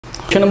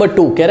Question number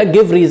 2 कह रहा है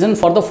give reason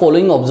for the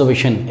following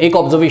observation. एक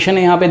ऑब्जर्वेशन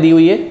है यहाँ पे दी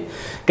हुई है,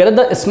 कह रहा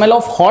है the smell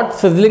of hot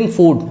sizzling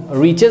food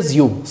reaches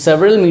you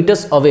several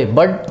metres away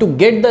but to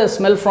get the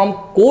smell from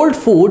cold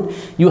food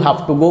you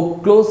have to go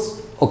close.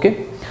 Okay,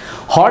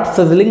 hot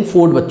sizzling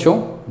food बच्चों,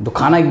 जो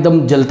खाना एकदम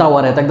जलता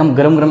हुआ रहता है, एकदम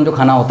गरम गरम जो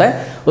खाना होता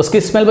है,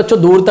 उसकी स्मेल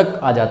बच्चों दूर तक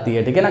आ जाती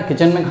है। ठीक है ना,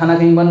 किचन में खाना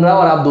कहीं बन रहा है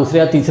और आप दूसरे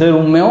या तीसरे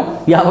रूम में हो,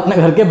 या आप अपने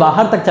घर के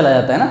बाहर तक चला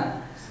जाता है ना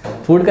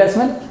फूड का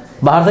स्मेल,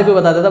 बाहर से कोई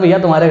बता देता भैया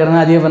तुम्हारे घर में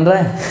आज ये बन रहा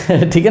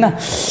है ठीक है ना।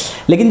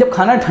 लेकिन जब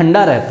खाना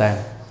ठंडा रहता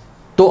है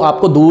तो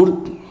आपको दूर,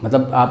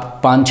 मतलब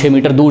आप 5-6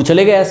 मीटर दूर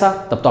चले गए ऐसा,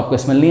 तब तो आपको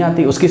स्मेल नहीं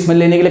आती। उसकी स्मेल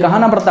लेने के लिए कहाँ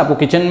आना पड़ता है आपको,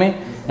 किचन में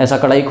ऐसा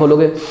कढ़ाई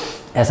खोलोगे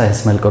ऐसा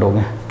स्मेल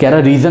करोगे। कह रहा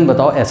रीज़न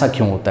बताओ ऐसा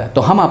क्यों होता है,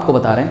 तो हम आपको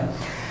बता रहे हैं,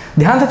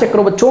 ध्यान से चेक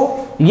करो बच्चों।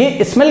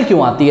 ये स्मेल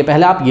क्यों आती है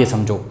पहले आप ये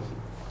समझो।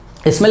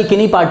 स्मेल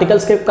किन्हीं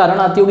पार्टिकल्स के कारण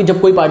आती होगी।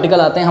 जब कोई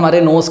पार्टिकल आते हैं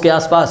हमारे नोज़ के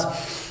आसपास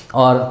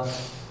और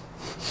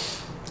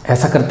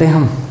ऐसा करते हैं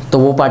हम, तो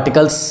वो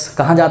पार्टिकल्स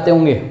कहाँ जाते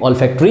होंगे,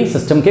 ऑल्फैक्टरी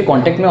सिस्टम के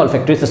कांटेक्ट में।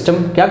 ऑल्फैक्टरी सिस्टम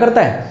क्या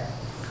करता है,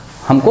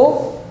 हमको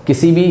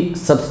किसी भी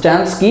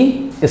सब्सटेंस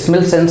की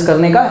स्मेल सेंस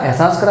करने का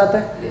एहसास कराता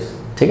है।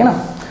 ठीक है ना,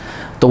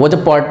 तो वो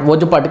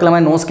जो पार्टिकल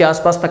हमारे नोज़ के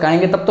आसपास तक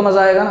आएंगे तब तो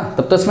मज़ा आएगा ना,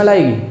 तब तो स्मेल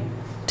आएगी।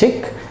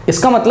 ठीक,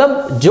 इसका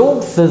मतलब जो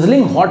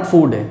सिजलिंग हॉट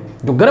फूड है,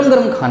 जो गरम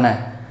गरम खाना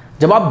है,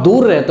 जब आप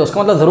दूर रहते हो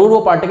उसका मतलब ज़रूर वो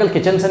पार्टिकल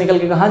किचन से निकल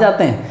के कहाँ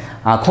जाते हैं,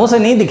 आंखों से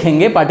नहीं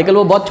दिखेंगे पार्टिकल,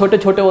 वो बहुत छोटे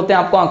छोटे होते हैं,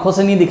 आपको आंखों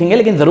से नहीं दिखेंगे,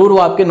 लेकिन ज़रूर वो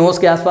आपके नोज़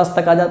के आसपास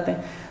तक आ जाते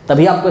हैं,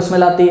 तभी आपको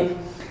स्मेल आती है।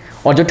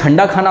 और जो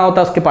ठंडा खाना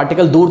होता है उसके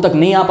पार्टिकल दूर तक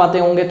नहीं आ पाते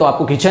होंगे, तो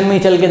आपको किचन में ही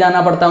चल के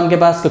जाना पड़ता है उनके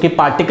पास, क्योंकि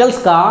पार्टिकल्स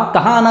का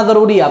कहाँ आना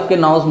ज़रूरी है, आपके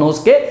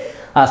नोज़ के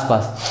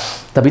आसपास,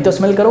 तभी तो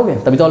स्मेल करोगे,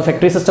 तभी तो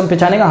ऑल्फैक्टरी सिस्टम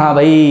पहचानेगा हाँ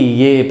भाई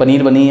ये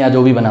पनीर बनी या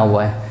जो भी बना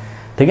हुआ है।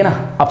 ठीक है ना,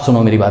 अब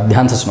सुनो मेरी बात,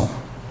 ध्यान से सुनो।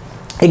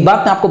 एक बात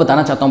मैं आपको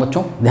बताना चाहता हूं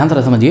बच्चों, ध्यान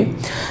से समझिए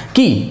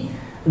कि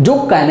जो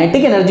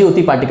काइनेटिक एनर्जी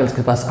होती है पार्टिकल्स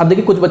के पास, अब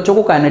देखिए कुछ बच्चों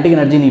को काइनेटिक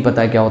एनर्जी नहीं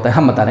पता है क्या होता है,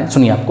 हम बता रहे हैं,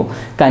 सुनिए आपको।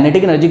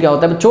 काइनेटिक एनर्जी क्या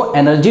होता है बच्चों,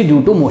 energy due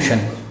to motion.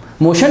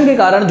 Motion के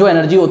कारण जो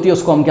एनर्जी होती है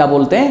उसको हम क्या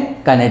बोलते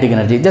हैं, काइनेटिक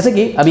एनर्जी। जैसे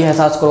कि अभी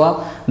एहसास करो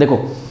आप, देखो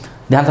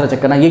ध्यान से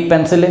चेक करना, ये एक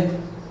पेंसिल है,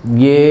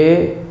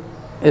 ये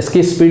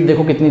इसकी स्पीड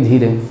देखो कितनी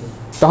धीरे है,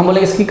 तो हम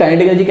बोलेंगे इसकी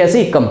काइनेटिक एनर्जी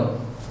कैसी, कम।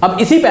 अब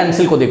इसी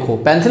पेंसिल को देखो,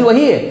 पेंसिल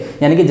वही है,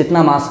 यानी कि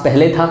जितना मास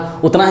पहले था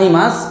उतना ही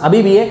मास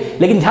अभी भी है,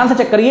 लेकिन ध्यान से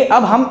चेक करिए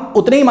अब हम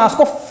उतने ही मास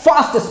को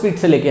फास्ट स्पीड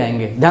से लेके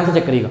आएंगे। ध्यान से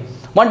चेक करिएगा,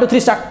 1 2 3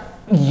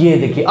 स्टार्ट। ये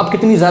देखिए अब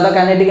कितनी ज्यादा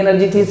काइनेटिक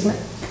एनर्जी थी इसमें।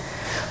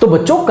 तो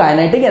बच्चों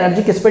काइनेटिक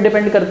एनर्जी किस पे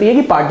डिपेंड करती है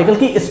कि पार्टिकल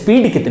की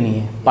स्पीड कितनी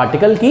है,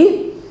 पार्टिकल की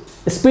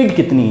स्पीड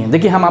कितनी है।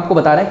 देखिए हम आपको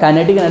बता रहे हैं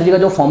काइनेटिक एनर्जी का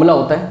जो फॉर्मूला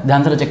होता है,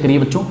 ध्यान से चेक करिए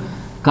बच्चों,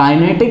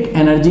 काइनेटिक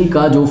एनर्जी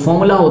का जो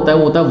फॉर्मूला होता है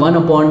वो होता है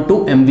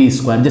 1/2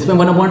 mv², जिसमें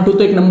 1/2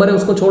 तो एक नंबर है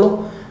उसको छोड़ो,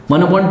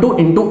 1/2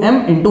 into m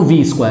into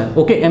we square.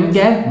 Okay, m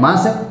क्या है,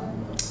 मास है,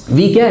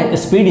 v क्या है,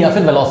 स्पीड या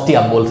फिर वेलोसिटी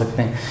आप बोल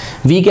सकते हैं।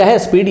 v क्या है,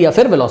 स्पीड या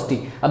फिर वेलोसिटी।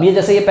 अब ये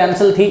जैसे ये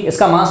पेंसिल थी,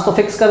 इसका मास तो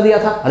फिक्स कर दिया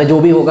था, अरे जो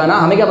भी होगा ना,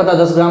 हमें क्या पता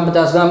 10 ग्राम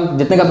 50 ग्राम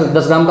जितने का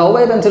 10 ग्राम का होगा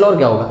ये पेंसिल, और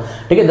क्या होगा।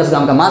 ठीक है, 10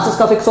 ग्राम का मास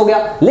इसका फिक्स हो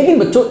गया। लेकिन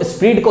बच्चों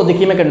स्पीड को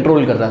देखिए मैं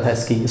कंट्रोल कर रहा था,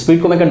 इसकी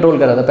स्पीड को मैं कंट्रोल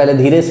कर रहा था। पहले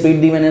धीरे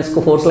स्पीड दी मैंने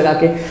इसको फोर्स लगा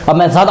के, अब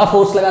मैं ज्यादा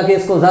फोर्स लगा के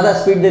इसको ज्यादा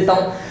स्पीड देता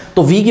हूँ,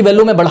 तो v की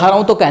वैल्यू में बढ़ा रहा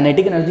हूं, तो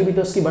काइनेटिक एनर्जी भी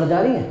तो इसकी बढ़ जा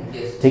रही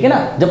है। ठीक है ना,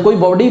 जब कोई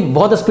बॉडी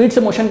बहुत स्पीड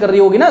से मोशन कर रही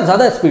होगी ना,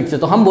 ज्यादा स्पीड से,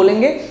 तो हम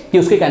बोलेंगे कि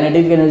उसकी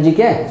काइनेटिक एनर्जी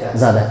क्या है,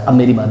 ज्यादा है। अब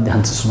मेरी बात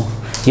ध्यान से सुनो,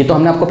 ये तो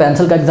हमने आपको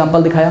पेंसिल का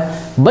एग्जांपल दिखाया।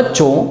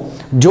 बच्चों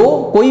जो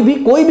कोई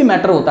भी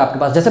मैटर होता है आपके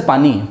पास, जैसे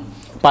पानी है,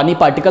 पानी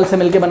पार्टिकल से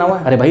मिलकर बना हुआ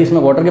है, अरे भाई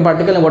इसमें वाटर के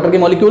पार्टिकल हैं, वाटर के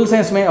मॉलिक्यूल्स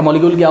हैं इसमें।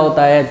 मॉलिक्यूल क्या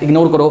होता है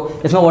इग्नोर करो,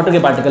 इसमें वाटर के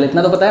पार्टिकल,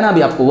 इतना तो पता है ना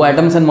अभी आपको, वो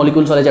एटम्स एंड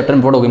मॉलिक्यूल्स वाले चैप्टर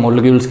में पढ़ोगे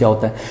मॉलिक्यूल्स क्या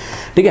होता है।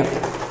 ठीक है,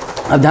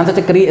 अब ध्यान से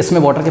चेक करिए, इसमें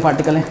वाटर के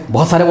पार्टिकल हैं,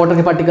 बहुत सारे वाटर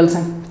के पार्टिकल्स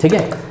हैं। ठीक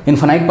है,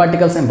 इनफाइनाइट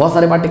पार्टिकल्स हैं, बहुत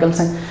सारे पार्टिकल्स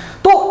हैं।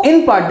 तो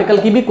इन पार्टिकल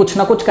की भी कुछ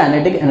ना कुछ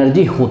काइनेटिक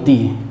एनर्जी होती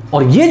है,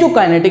 और ये जो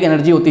काइनेटिक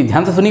एनर्जी होती है,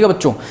 ध्यान से सुनिएगा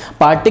बच्चों,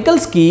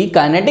 पार्टिकल्स की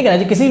काइनेटिक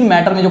एनर्जी, किसी भी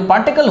मैटर में जो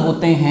पार्टिकल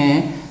होते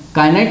हैं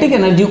काइनेटिक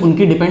एनर्जी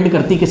उनकी डिपेंड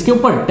करती है किसके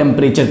ऊपर,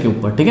 टेम्परेचर के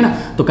ऊपर। ठीक है ना,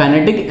 तो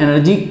काइनेटिक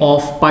एनर्जी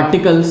ऑफ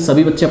पार्टिकल्स,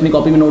 सभी बच्चे अपनी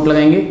कॉपी में नोट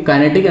लगाएंगे,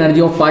 kinetic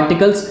energy of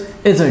particles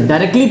is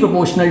directly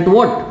proportional to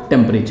what,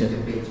 temperature.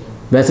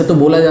 वैसे तो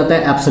बोला जाता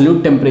है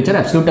एब्सोल्यूट टेम्परेचर,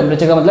 एब्सोल्यूट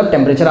टेम्परेचर का मतलब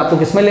टेम्परेचर आपको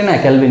किस में लेना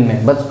है, केल्विन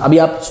में। बस अभी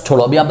आप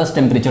छोड़ो, अभी आप बस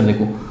टेम्परेचर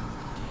देखो,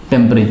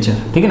 टेम्परेचर।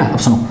 ठीक है ना, अब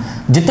सुनो,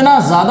 जितना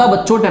ज्यादा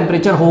बच्चों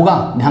टेम्परेचर होगा,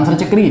 ध्यान से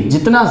चेक करिए,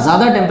 जितना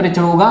ज्यादा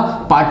टेम्परेचर होगा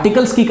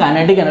पार्टिकल्स की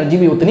काइनेटिक एनर्जी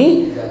भी उतनी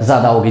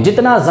ज्यादा होगी।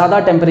 जितना ज्यादा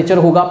टेम्परेचर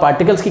होगा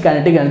पार्टिकल्स की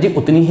काइनेटिक एनर्जी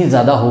उतनी ही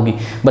ज्यादा होगी।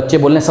 बच्चे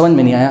बोलने समझ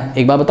में नहीं आया,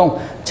 एक बात बताऊं,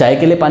 चाय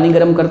के लिए पानी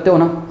गर्म करते हो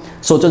ना,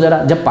 सोचो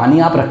जरा, जब पानी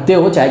आप रखते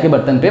हो चाय के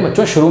बर्तन पे,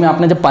 बच्चों शुरू में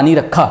आपने जब पानी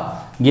रखा,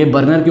 ये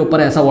बर्नर के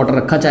ऊपर ऐसा वाटर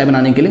रखा चाय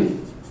बनाने के लिए,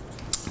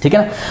 ठीक है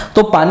ना,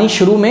 तो पानी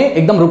शुरू में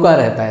एकदम रुका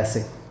रहता है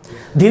ऐसे,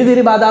 धीरे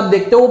धीरे बाद आप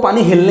देखते हो वो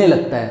पानी हिलने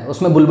लगता है,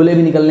 उसमें बुलबुले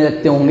भी निकलने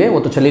लगते होंगे, वो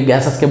तो चलिए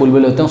गैसेस के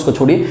बुलबुले होते हैं उसको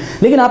छोड़िए।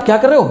 लेकिन आप क्या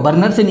कर रहे हो,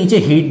 बर्नर से नीचे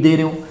हीट दे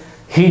रहे हो,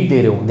 हीट दे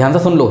रहे हो, ध्यान से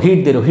सुन लो,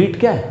 हीट दे रहे हो। हीट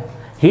क्या है,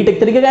 हीट एक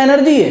तरीके का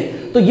एनर्जी है।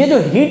 तो ये जो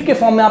हीट के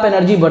फॉर्म में आप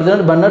एनर्जी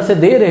बर्नर से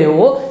दे रहे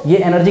हो, ये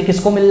एनर्जी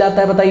किसको मिल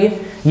जाता है बताइए,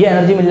 ये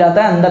एनर्जी मिल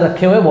जाता है अंदर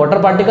रखे हुए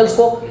वाटर पार्टिकल्स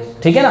को।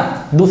 ठीक है ना।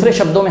 दूसरे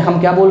शब्दों में हम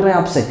क्या बोल रहे हैं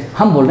आपसे,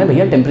 हम बोल रहे हैं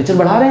भैया टेम्परेचर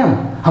बढ़ा रहे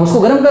हैं, हम उसको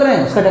गर्म कर रहे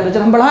हैं, उसका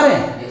टेम्परेचर हम बढ़ा रहे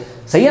हैं,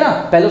 सही है ना।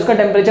 पहले उसका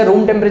टेम्परेचर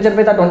रूम टेम्परेचर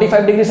पे था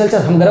 25 डिग्री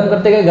सेल्सियस, हम गर्म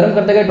करते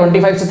गए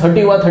 25 से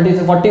 30 हुआ, 30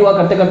 से 40 हुआ,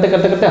 करते करते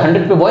करते करते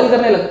 100 पे बॉईल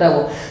करने लगता है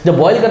वो। जब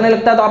बॉईल करने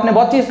लगता है तो आपने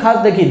बहुत चीज खास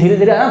देखी, धीरे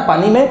धीरे ना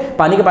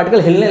पानी के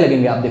पार्टिकल हिलने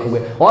लगेंगे, आप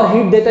देखोगे, और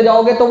हीट देते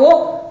जाओगे तो वो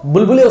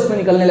बुलबुले उसमें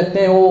निकलने लगते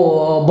हैं,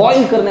 वो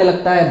बॉईल करने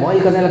लगता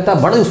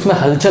है, बड़े उसमें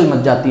हलचल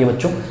मच जाती है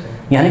बच्चों।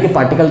 यानी कि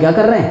पार्टिकल क्या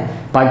कर रहे हैं,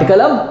 पार्टिकल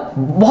अब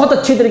बहुत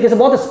अच्छी तरीके से,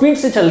 बहुत स्पीड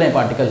से चल रहे हैं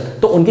पार्टिकल,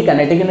 तो उनकी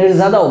काइनेटिक एनर्जी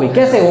ज्यादा हो गई।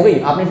 कैसे हो गई,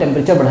 आपने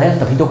टेम्परेचर बढ़ाया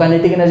तभी तो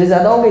काइनेटिक एनर्जी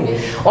ज्यादा हो गई।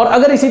 और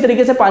अगर इसी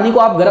तरीके से पानी को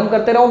आप गर्म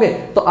करते रहोगे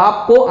तो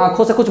आपको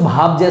आंखों से कुछ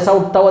भाप जैसा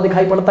उठता हुआ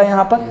दिखाई पड़ता है,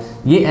 यहाँ पर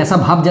ये ऐसा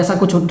भाप जैसा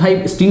कुछ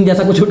उठाई, स्टीम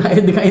जैसा कुछ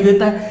उठाई दिखाई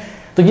देता है।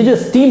 तो ये जो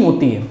स्टीम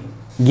होती है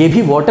ये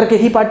भी वाटर के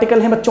ही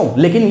पार्टिकल हैं बच्चों,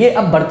 लेकिन ये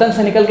अब बर्तन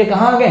से निकल के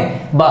कहां आ गए,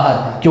 बाहर।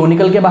 क्यों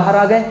निकल के बाहर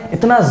आ गए,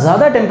 इतना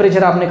ज्यादा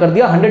टेम्परेचर आपने कर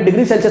दिया, 100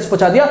 डिग्री सेल्सियस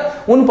पहुंचा दिया,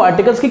 उन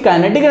पार्टिकल्स की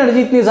काइनेटिक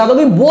एनर्जी इतनी ज्यादा हो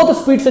गई, बहुत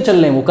स्पीड से चल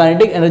रहे हैं वो।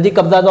 काइनेटिक एनर्जी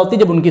कब ज्यादा होती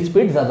है, जब उनकी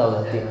स्पीड ज्यादा हो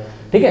जाती है,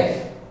 ठीक है।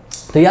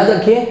 तो याद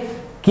रखिए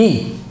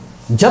कि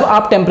जब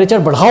आप टेम्परेचर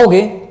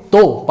बढ़ाओगे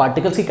तो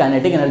पार्टिकल्स की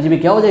काइनेटिक एनर्जी भी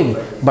क्या हो जाएगी,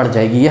 बढ़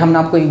जाएगी। ये हमने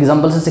आपको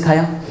एग्जाम्पल से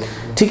सिखाया,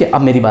 ठीक है।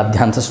 अब मेरी बात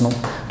ध्यान से सुनो,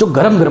 जो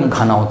गरम गरम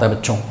खाना होता है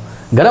बच्चों,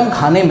 गरम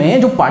खाने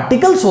में जो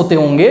पार्टिकल्स होते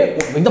होंगे,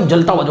 एकदम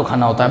जलता हुआ जो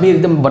खाना होता है, अभी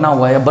एकदम बना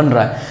हुआ है या बन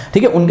रहा है,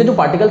 ठीक है, उनके जो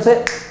पार्टिकल्स है,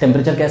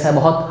 टेम्परेचर कैसा है,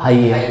 बहुत हाई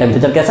है,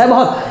 टेम्परेचर कैसा है,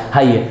 बहुत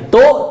हाई है।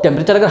 तो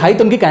टेम्परेचर अगर हाई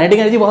तो उनकी काइनेटिक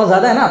एनर्जी बहुत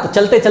ज्यादा है ना, तो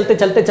चलते चलते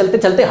चलते चलते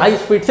चलते हाई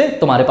स्पीड से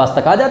तुम्हारे पास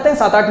तक आ जाते हैं।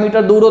 7-8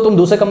 मीटर दूर हो तुम,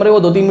 दूसरे कमरे हो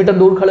 2-3 मीटर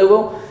दूर खड़े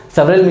हो,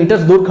 सेवरल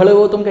मीटर्स दूर खड़े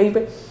हो तुम कहीं पे,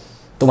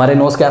 तुम्हारे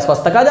नोज के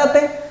आसपास तक आ जाते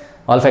हैं।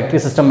 ऑल फैक्ट्री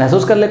सिस्टम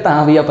महसूस कर लेता है,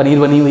 हाँ भैया पनीर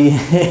बनी हुई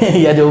है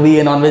या जो भी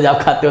है, नॉनवेज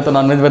आप खाते हो तो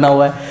नॉनवेज बना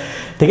हुआ है,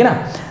 ठीक है ना।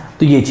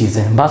 तो ये चीज़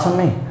है, बात समझ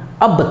में।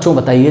 अब बच्चों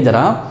बताइए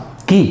जरा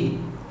कि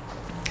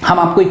हम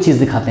आपको एक चीज़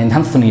दिखाते हैं,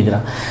 ध्यान से सुनिए जरा,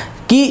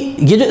 कि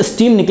ये जो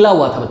स्टीम निकला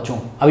हुआ था बच्चों,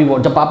 अभी वो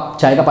जब आप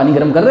चाय का पानी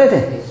गर्म कर रहे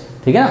थे,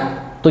 ठीक है ना,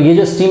 तो ये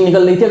जो स्टीम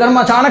निकल रही थी, अगर हम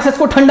अचानक से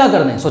इसको ठंडा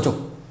कर दें, सोचो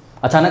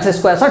अचानक से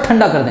इसको ऐसा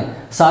ठंडा कर दें,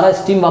 सारा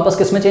स्टीम वापस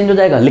किस में चेंज हो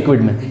जाएगा,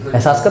 लिक्विड में।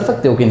 एहसास कर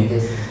सकते हो कि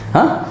नहीं,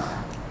 हाँ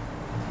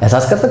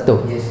एहसास कर सकते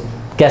हो,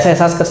 कैसे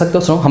एहसास कर सकते हो,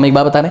 सुनो हम एक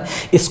बार बता रहे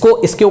हैं। इसको,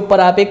 इसके ऊपर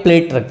आप एक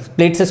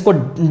प्लेट से इसको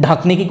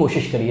ढकने की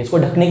कोशिश करिए, इसको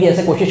ढकने की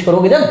ऐसे कोशिश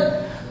करोगे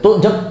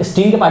जब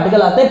स्टीम के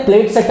पार्टिकल आते हैं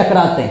प्लेट से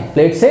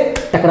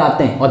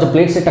टकराते हैं, और जब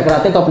प्लेट से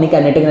टकराते हैं तो अपनी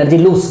काइनेटिक एनर्जी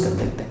लूज कर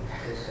देते हैं,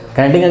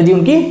 काइनेटिक एनर्जी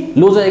उनकी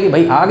लूज हो जाएगी,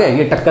 भाई आ गए,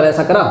 ये टक्कर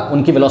ऐसा करा,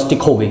 उनकी वेलोसिटी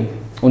खो गई,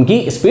 उनकी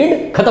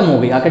स्पीड खत्म हो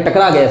गई, आके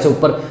टकरा गए ऐसे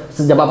ऊपर।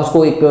 जब आप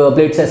उसको एक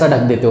प्लेट से ऐसा ढक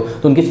देते हो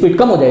तो उनकी स्पीड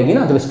कम हो जाएगी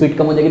ना, जब स्पीड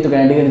कम हो जाएगी तो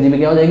काइनेटिक एनर्जी भी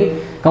क्या हो जाएगी,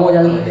 कम हो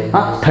जाएगी।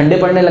 हाँ, ठंडे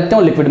पड़ने लगते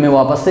हैं और लिक्विड में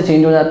वापस से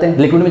चेंज हो जाते हैं।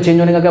 लिक्विड में चेंज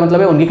होने का क्या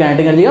मतलब है, उनकी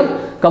काइनेटिक एनर्जी अब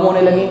कम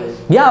होने लगी।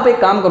 या आप एक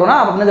काम करो ना,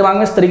 आप अपने दिमाग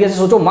में इस तरीके से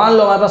सोचो, मान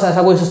लो हमारे पास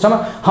ऐसा कोई सिस्टम है,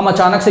 हम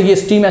अचानक से ये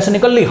स्टीम ऐसे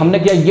निकल ली, हमने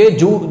किया ये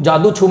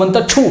जादू छू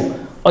मंतर छू,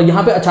 और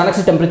यहाँ पे अचानक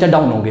से टेम्परेचर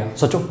डाउन हो गया।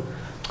 सोचो,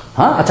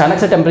 हाँ अचानक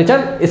से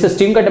टेम्परेचर, इस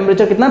स्टीम का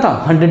टेम्परेचर कितना था,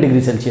 100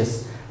 डिग्री सेल्सियस,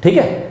 ठीक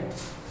है,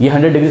 ये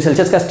 100 डिग्री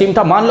सेल्सियस का स्टीम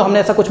था। मान लो हमने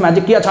ऐसा कुछ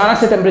मैजिक किया, अचानक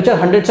से टेम्परेचर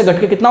 100 से घट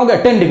के कितना हो गया,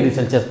 10 डिग्री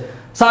सेल्सियस,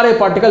 सारे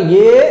पार्टिकल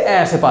ये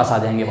ऐसे पास आ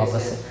जाएंगे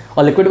वापस से,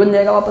 और लिक्विड बन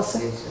जाएगा वापस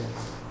से,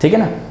 ठीक है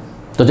ना।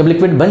 तो जब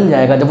लिक्विड बन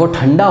जाएगा, जब वो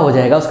ठंडा हो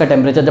जाएगा, उसका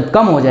टेम्परेचर जब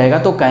कम हो जाएगा,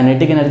 तो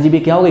काइनेटिक एनर्जी भी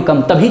क्या होगी,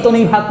 कम, तभी तो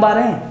नहीं भाग पा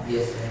रहे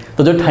हैं।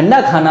 तो जो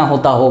ठंडा खाना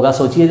होता होगा,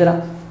 सोचिए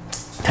जरा,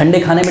 ठंडे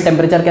खाने में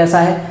टेम्परेचर कैसा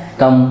है,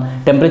 कम,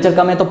 टेम्परेचर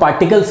कम है तो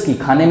पार्टिकल्स की,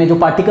 खाने में जो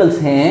पार्टिकल्स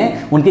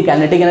हैं उनकी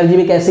काइनेटिक एनर्जी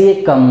भी कैसी है,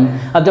 कम।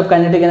 अब जब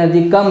काइनेटिक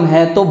एनर्जी कम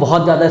है तो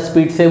बहुत ज़्यादा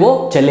स्पीड से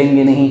वो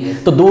चलेंगे नहीं,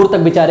 तो दूर तक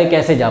बेचारे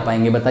कैसे जा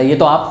पाएंगे बताइए,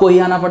 तो आपको ही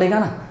आना पड़ेगा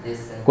ना।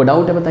 कोई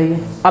डाउट है बताइए।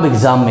 अब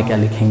एग्जाम में क्या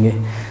लिखेंगे,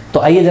 तो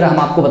आइए जरा हम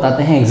आपको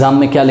बताते हैं एग्जाम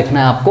में क्या लिखना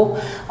है।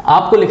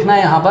 आपको लिखना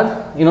है, यहाँ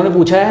पर इन्होंने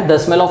पूछा है, the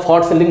smell of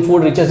hot sizzling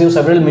food reaches you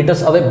several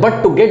metres away,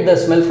 but to get the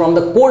smell from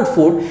the cold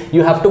food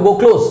you have to go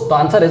close. तो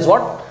आंसर इज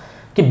व्हाट,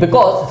 कि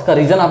बिकॉज, इसका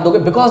रीजन आप दोगे,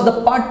 because the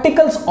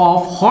particles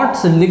of hot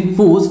sizzling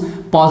foods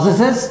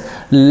possesses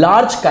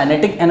large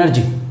kinetic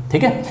energy,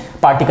 ठीक है।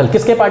 Particle,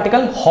 किसके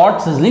particle, hot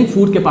sizzling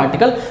food के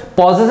particle,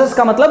 possesses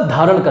का मतलब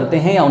धारण करते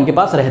हैं या उनके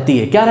पास रहती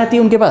है, क्या रहती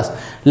है उनके पास,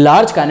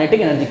 लार्ज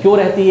काइनेटिक एनर्जी। क्यों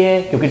रहती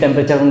है, क्योंकि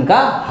टेम्परेचर उनका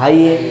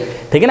हाई है,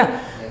 ठीक है ना।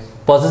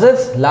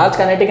 Possesses large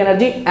kinetic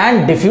energy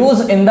and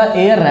diffuse in the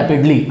air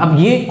rapidly. अब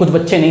ये कुछ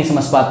बच्चे नहीं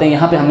समझ पाते हैं,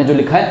 यहाँ पे हमने जो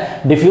लिखा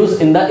है diffuse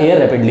in the air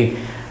rapidly,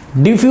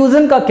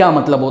 diffusion का क्या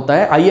मतलब होता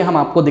है, आइए हम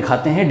आपको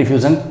दिखाते हैं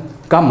डिफ्यूजन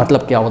का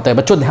मतलब क्या होता है।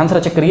 बच्चों ध्यान से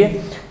चेक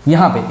करिए,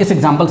 यहाँ पे इस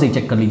एग्जांपल से ही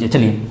चेक कर लीजिए।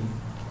 चलिए,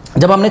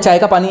 जब हमने चाय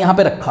का पानी यहाँ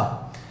पे रखा,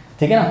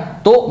 ठीक है ना,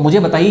 तो मुझे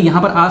बताइए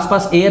यहाँ पर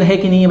आसपास एयर है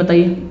कि नहीं है,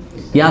 बताइए,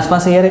 ये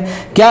आसपास एयर है,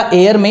 क्या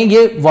एयर में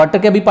ये वाटर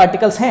के भी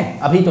पार्टिकल्स हैं,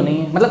 अभी तो नहीं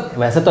है, मतलब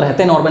वैसे तो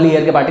रहते हैं नॉर्मली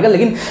एयर के पार्टिकल,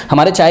 लेकिन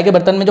हमारे चाय के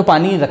बर्तन में जो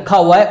पानी रखा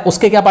हुआ है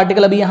उसके क्या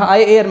पार्टिकल अभी यहाँ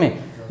आए, एयर में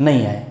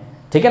नहीं आए,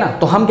 ठीक है ना।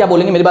 तो हम क्या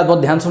बोलेंगे, मेरी बात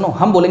बहुत ध्यान सुनो,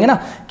 हम बोलेंगे ना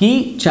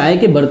कि चाय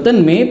के बर्तन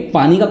में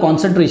पानी का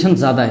कॉन्सेंट्रेशन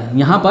ज्यादा है,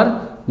 यहाँ पर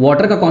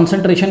वाटर का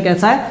कॉन्सेंट्रेशन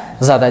कैसा है,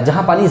 ज्यादा है।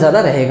 जहां पानी ज्यादा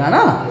रहेगा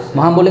ना,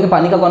 वहां बोलेंगे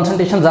पानी का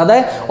कॉन्सेंट्रेशन ज्यादा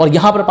है, और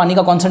यहां पर पानी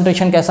का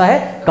कॉन्सेंट्रेशन कैसा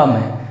है, कम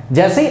है।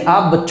 जैसे ही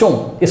आप बच्चों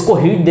इसको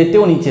हीट देते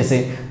हो नीचे से,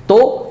 तो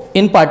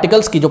इन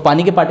पार्टिकल्स की, जो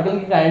पानी के पार्टिकल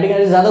की काइनेटिक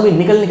एनर्जी ज्यादा होगी,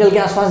 निकल के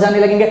आसपास जाने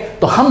लगेंगे,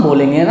 तो हम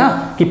बोलेंगे ना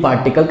कि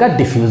पार्टिकल का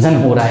डिफ्यूजन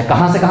हो रहा है।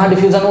 कहां से कहां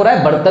डिफ्यूजन हो रहा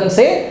है? बर्तन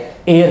से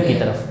एयर की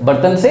तरफ,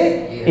 बर्तन से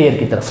एयर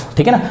की तरफ,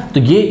 ठीक है ना। तो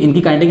ये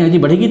इनकी काइनेटिक एनर्जी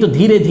बढ़ेगी तो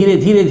धीरे धीरे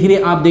धीरे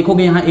धीरे आप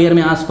देखोगे यहां एयर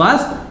में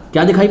आसपास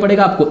क्या दिखाई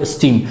पड़ेगा आपको?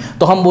 स्टीम।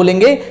 तो हम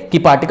बोलेंगे कि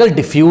पार्टिकल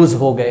डिफ्यूज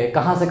हो गए।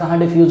 कहां से कहां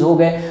डिफ्यूज हो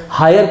गए?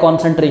 हायर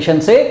कॉन्सेंट्रेशन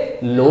से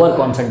लोअर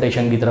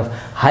कॉन्सेंट्रेशन की तरफ।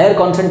 हायर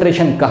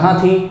कॉन्सेंट्रेशन कहां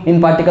थी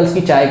इन पार्टिकल्स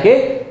की? चाय के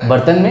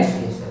बर्तन में।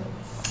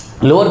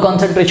 लोअर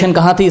कॉन्सेंट्रेशन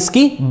कहां थी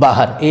इसकी?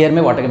 बाहर, एयर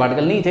में वाटर के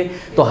पार्टिकल नहीं थे।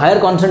 तो हायर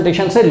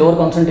कॉन्सेंट्रेशन से लोअर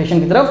कॉन्सेंट्रेशन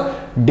की तरफ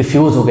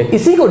डिफ्यूज हो गए,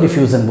 इसी को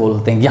डिफ्यूजन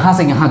बोलते हैं। यहां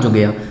से यहां जो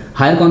गया,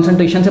 हायर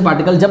कॉन्सेंट्रेशन से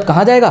पार्टिकल जब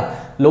कहां जाएगा?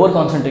 लोअर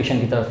कॉन्सेंट्रेशन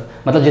की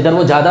तरफ, मतलब जिधर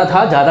वो ज्यादा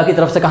था, ज्यादा की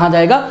तरफ से कहां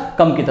जाएगा?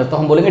 कम की तरफ, तो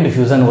हम बोलेंगे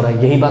डिफ्यूजन हो रहा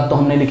है। यही बात तो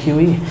हमने लिखी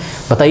हुई है,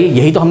 बताइए,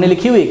 यही तो हमने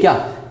लिखी हुई है क्या?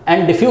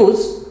 एंड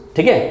डिफ्यूज,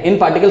 ठीक है, इन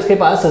पार्टिकल्स के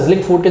पास,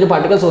 सिजलिंग फूड के जो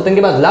पार्टिकल्स होते हैं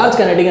इनके पास लार्ज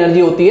काइनेटिक एनर्जी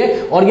होती है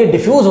और ये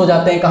डिफ्यूज हो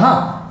जाते हैं कहां?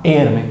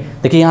 एयर में।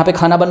 देखिए यहाँ पे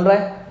खाना बन रहा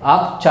है,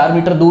 आप 4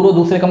 मीटर दूर हो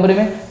दूसरे कमरे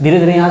में, धीरे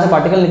धीरे यहाँ से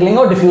पार्टिकल निकलेंगे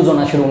और डिफ्यूज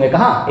होना शुरू होंगे।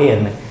 कहाँ? एयर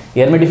में।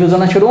 एयर में डिफ्यूज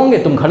होना शुरू होंगे,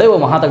 तुम खड़े हो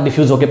वहां तक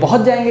डिफ्यूज होकर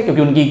पहुंच जाएंगे,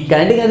 क्योंकि उनकी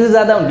काइनेटिक एनर्जी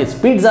ज्यादा है, उनकी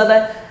स्पीड ज्यादा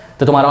है।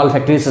 तो तुम्हारा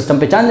ऑल्फैक्टरी सिस्टम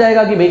पहचान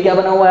जाएगा कि भाई क्या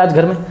बना हुआ है आज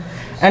घर में।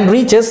 And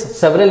reaches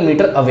several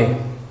metre away.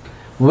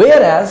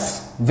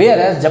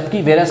 Where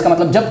जबकि, वेयर का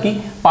मतलब जबकि,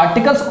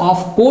 particles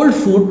of cold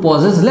food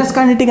possess less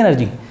kinetic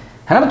energy,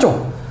 है ना बच्चों।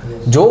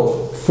 जो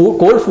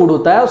कोल्ड फूड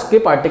होता है उसके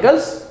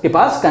पार्टिकल्स के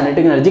पास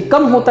काइनेटिक एनर्जी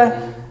कम होता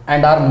है,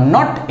 and are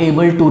not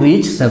able to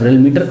reach several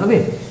metre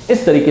away.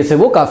 इस तरीके से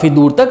वो काफी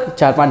दूर तक,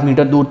 4-5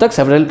 मीटर दूर तक,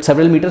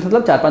 सेवरल मीटर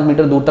मतलब 4-5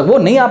 मीटर दूर तक वो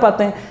नहीं आ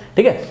पाते हैं,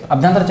 ठीक है। अब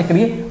ध्यान से चेक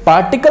करिए,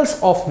 particles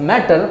of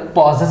matter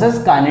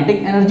possesses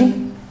kinetic energy.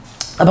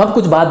 अब हम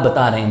कुछ बात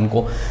बता रहे हैं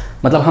इनको,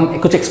 मतलब हम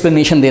कुछ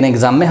एक्सप्लेनेशन दे रहे हैं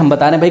एग्जाम में। हम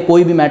बता रहे हैं भाई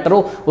कोई भी मैटर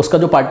हो, उसका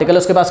जो पार्टिकल है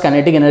उसके पास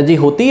काइनेटिक एनर्जी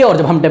होती है, और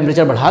जब हम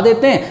टेम्परेचर बढ़ा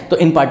देते हैं तो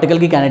इन पार्टिकल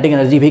की काइनेटिक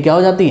एनर्जी भी क्या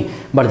हो जाती है?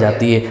 बढ़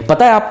जाती है।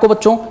 पता है आपको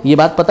बच्चों, ये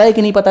बात पता है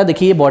कि नहीं पता?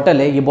 देखिए ये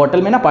बॉटल है, ये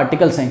बॉटल में ना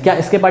पार्टिकल्स हैं, क्या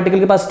इसके पार्टिकल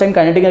के पास टाइम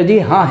काइनेटिक एनर्जी?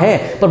 हाँ है,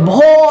 पर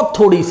बहुत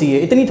थोड़ी सी है,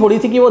 इतनी थोड़ी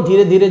सी कि वो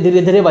धीरे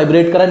धीरे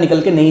वाइब्रेट कर रहा है,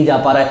 निकल के नहीं जा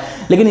पा रहा है।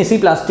 लेकिन इसी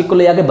प्लास्टिक को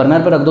ले जाकर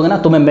बर्नर पर रख दोगे ना,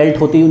 तुम्हें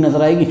मेल्ट होती हुई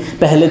नजर आएगी।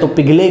 पहले तो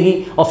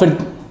पिघलेगी और फिर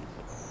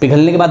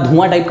पिघलने के बाद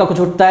धुआं टाइप का कुछ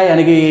उठता है,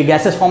 यानी कि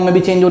गैसेस फॉर्म में भी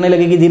चेंज होने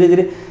लगेगी धीरे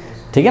धीरे,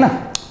 ठीक है ना।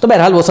 तो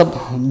बहरहाल वो सब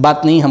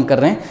बात नहीं हम कर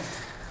रहे हैं,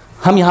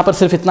 हम यहाँ पर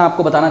सिर्फ इतना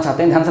आपको बताना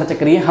चाहते हैं, ध्यान से चेक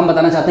करिए। हम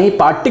बताना चाहते हैं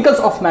particles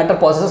of matter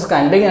possesses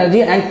kinetic energy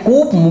and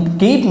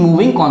keep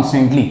moving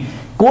constantly.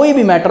 कोई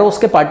भी मैटर हो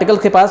उसके पार्टिकल्स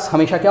के पास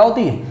हमेशा क्या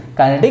होती है?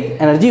 काइनेटिक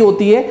एनर्जी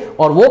होती है,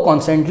 और वो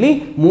कॉन्स्टेंटली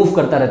मूव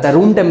करता रहता है।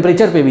 रूम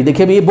टेम्परेचर पे भी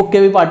देखिए, ये बुक के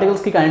भी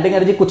पार्टिकल्स की काइनेटिक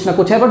एनर्जी कुछ ना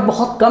कुछ है, बट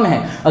बहुत कम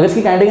है। अगर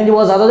इसकी काइनेटिक एनर्जी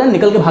बहुत ज्यादा हो जाए,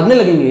 निकल के भागने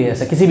लगेंगे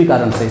ऐसे किसी भी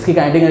कारण से, इसकी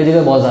काइनेटिक एनर्जी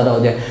बहुत ज्यादा हो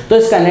जाए। तो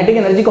इस काइनेटिक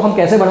एनर्जी को हम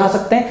कैसे बढ़ा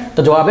सकते हैं?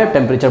 तो जवाब है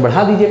टेम्परेचर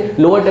बढ़ा दीजिए।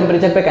 लोअर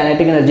टेम्परेचर पे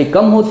काइनेटिक एनर्जी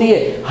कम होती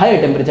है,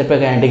 हायर टेम्परेचर पे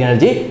काइनेटिक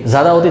एनर्जी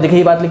ज्यादा होती है। देखिए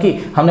ये बात लिखी,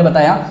 हमने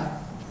बताया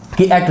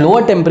कि at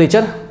lower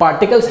temperature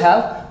particles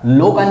have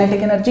low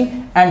kinetic energy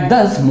and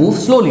दस मूव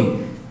स्लोली,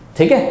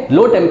 ठीक है।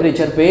 लो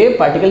टेम्परेचर पे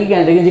पार्टिकल की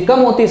काइनेटिक एनर्जी कम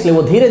होती है, इसलिए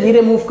वो धीरे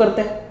धीरे मूव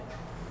करते हैं,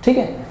 ठीक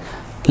है।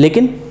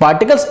 लेकिन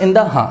पार्टिकल्स इन द,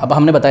 हाँ अब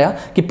हमने बताया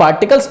कि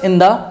particles in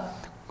the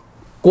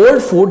cold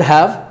food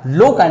have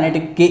low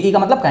kinetic, के ई का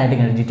मतलब काइनेटिक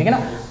एनर्जी, ठीक है ना।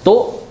 तो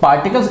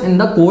particles in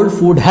the cold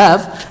food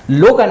have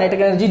low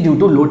kinetic energy due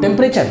to low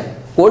temperature.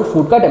 Cold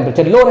food का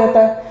टेम्परेचर लो रहता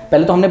है।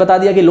 पहले तो हमने बता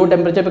दिया कि लो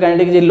टेम्परेचर पे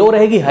काइनेटिक एनर्जी लो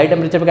रहेगी, हाई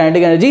टेम्परेचर पे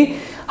काइनेटिक एनर्जी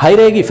हाई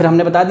रहेगी। फिर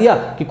हमने बता दिया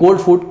कि कोल्ड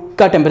फूड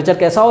का टेम्परेचर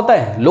कैसा होता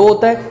है? लो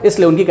होता है,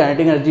 इसलिए उनकी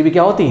काइनेटिक एनर्जी भी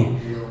क्या होती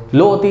है?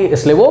 लो होती है,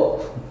 इसलिए वो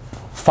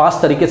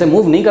फास्ट तरीके से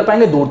मूव नहीं कर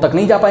पाएंगे, दूर तक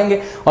नहीं जा पाएंगे।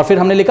 और फिर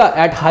हमने लिखा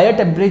at higher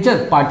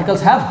temperature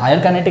particles have higher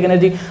kinetic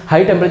energy.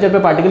 High temperature पे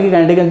पार्टिकल की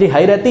काइनेटिक एनर्जी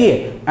हाई रहती है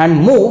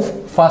एंड मूव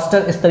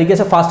फास्टर। इस तरीके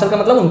से फास्टर का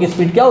मतलब उनकी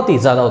स्पीड क्या होती है?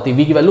 ज्यादा होती है,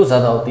 वी की वैल्यू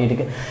ज्यादा होती है, ठीक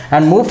है।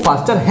 And move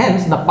faster,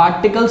 hence the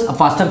particles,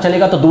 faster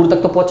चलेगा तो दूर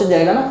तक तो पहुंच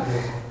जाएगा ना।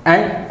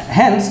 And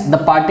hence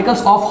the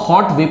particles of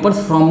hot vapours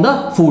from the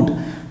food,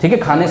 ठीक है।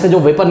 खाने से जो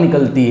वेपर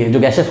निकलती है, जो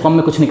गैसेस फॉर्म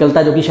में कुछ निकलता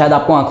है जो कि शायद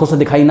आपको आंखों से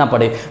दिखाई ना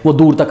पड़े, वो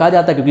दूर तक आ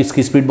जाता है क्योंकि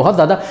इसकी स्पीड बहुत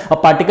ज्यादा।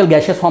 अब पार्टिकल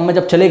गैसेस फॉर्म में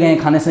जब चले गए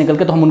खाने से निकल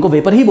के, तो हम उनको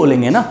वेपर ही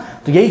बोलेंगे ना।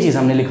 तो यही चीज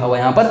हमने लिखा हुआ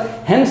है यहाँ पर,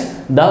 hence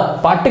the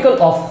particle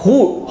of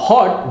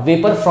hot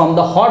vapour from the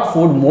hot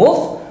food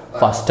move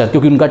faster,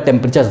 क्योंकि उनका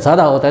टेम्परेचर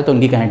ज्यादा होता है तो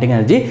उनकी काइनेटिक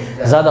एनर्जी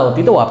ज्यादा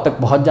होती है, तो वो आप तक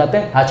पहुंच जाते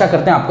हैं। आशा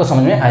करते हैं आपको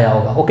समझ में आया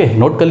होगा। ओके,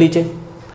 नोट कर लीजिए।